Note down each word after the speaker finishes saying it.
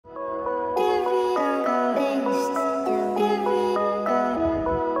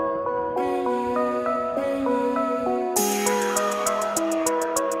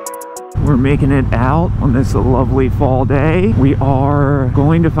We're making it out on this lovely fall day. We are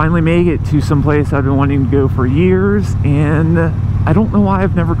going to finally make it to some place I've been wanting to go for years, and I don't know why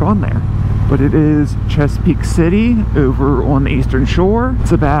I've never gone there. But it is Chesapeake City over on the eastern shore.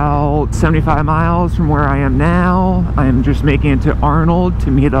 It's about 75 miles from where I am now. I am just making it to Arnold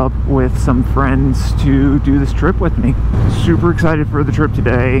to meet up with some friends to do this trip with me. Super excited for the trip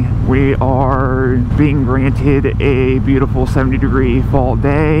today. We are being granted a beautiful 70-degree fall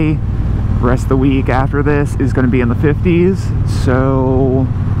day. The rest of the week after this is going to be in the 50s, so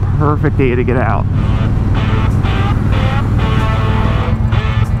perfect day to get out.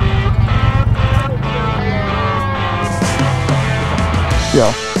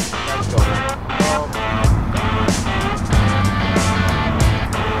 Yeah.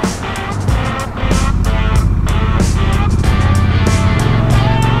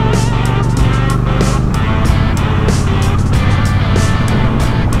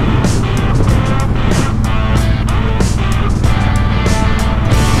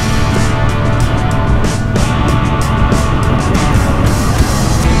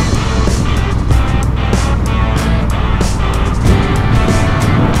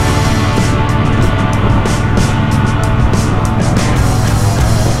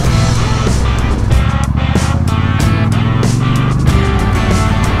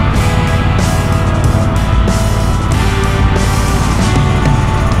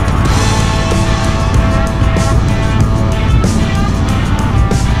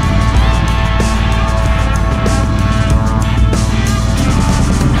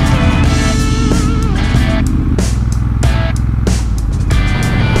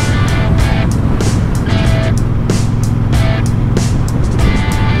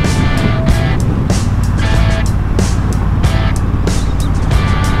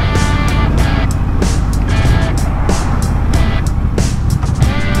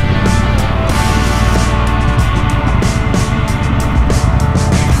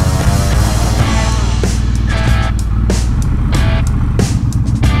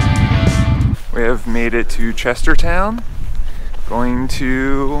 We have made it to Chestertown. Going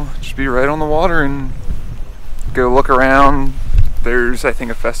to just be right on the water and go look around. There's, I think,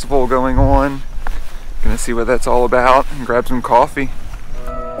 a festival going on. Gonna see what that's all about and grab some coffee.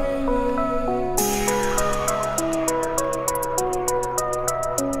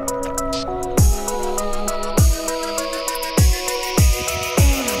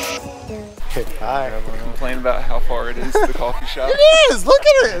 Hi. Complain about how far it is to the coffee shop. It is! Look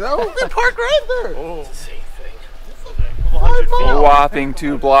at it! Oh, we parked right there! Oh. It's the same thing. A whopping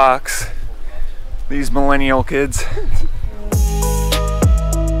 2 blocks. These millennial kids.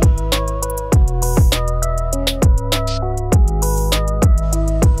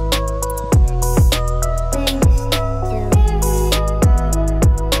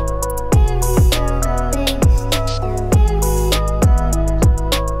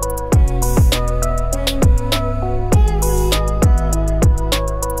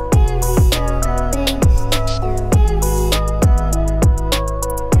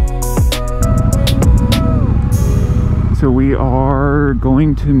 So we are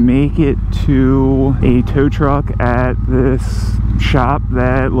going to make it to a tow truck at this shop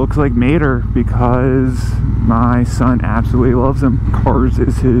that looks like Mator because my son absolutely loves them. Cars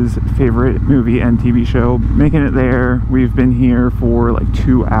is his favorite movie and TV show. Making it there. We've been here for like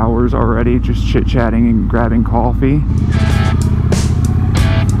 2 hours already, just chit-chatting and grabbing coffee.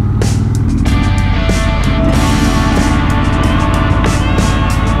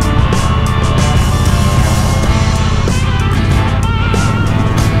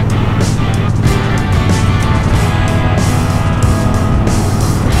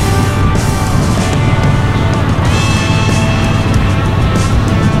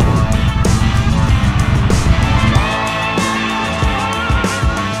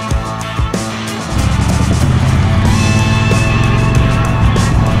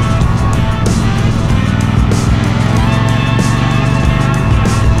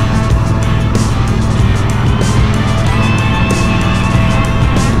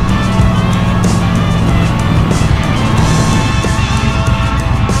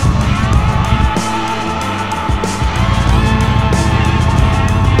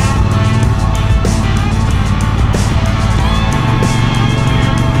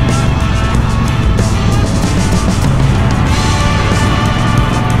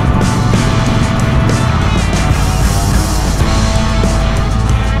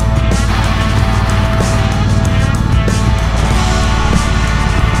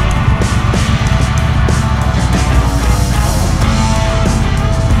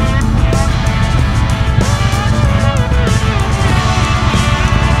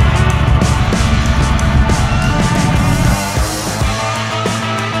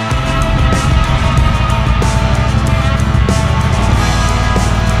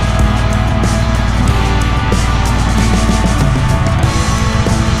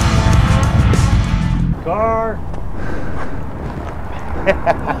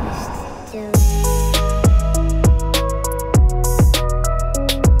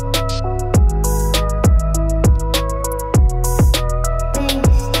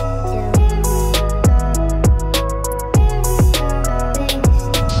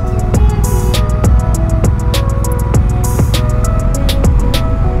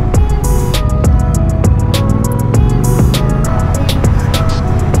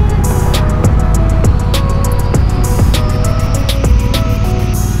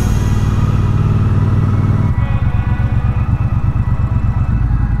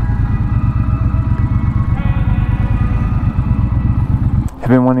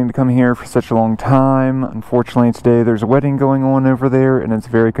 I've been wanting to come here for such a long time. Unfortunately today there's a wedding going on over there and it's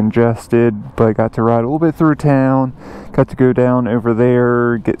very congested, but I got to ride a little bit through town, got to go down over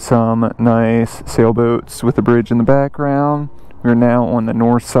there, get some nice sailboats with a bridge in the background. We're now on the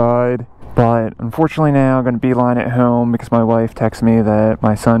north side, but unfortunately now I'm going to beeline it home because my wife texted me that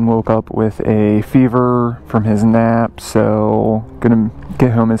my son woke up with a fever from his nap, so I'm going to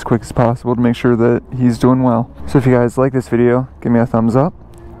get home as quick as possible to make sure that he's doing well. So if you guys like this video, give me a thumbs up.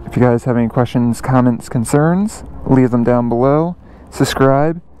 If you guys have any questions, comments, concerns, leave them down below.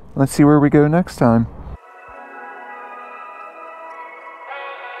 Subscribe. Let's see where we go next time.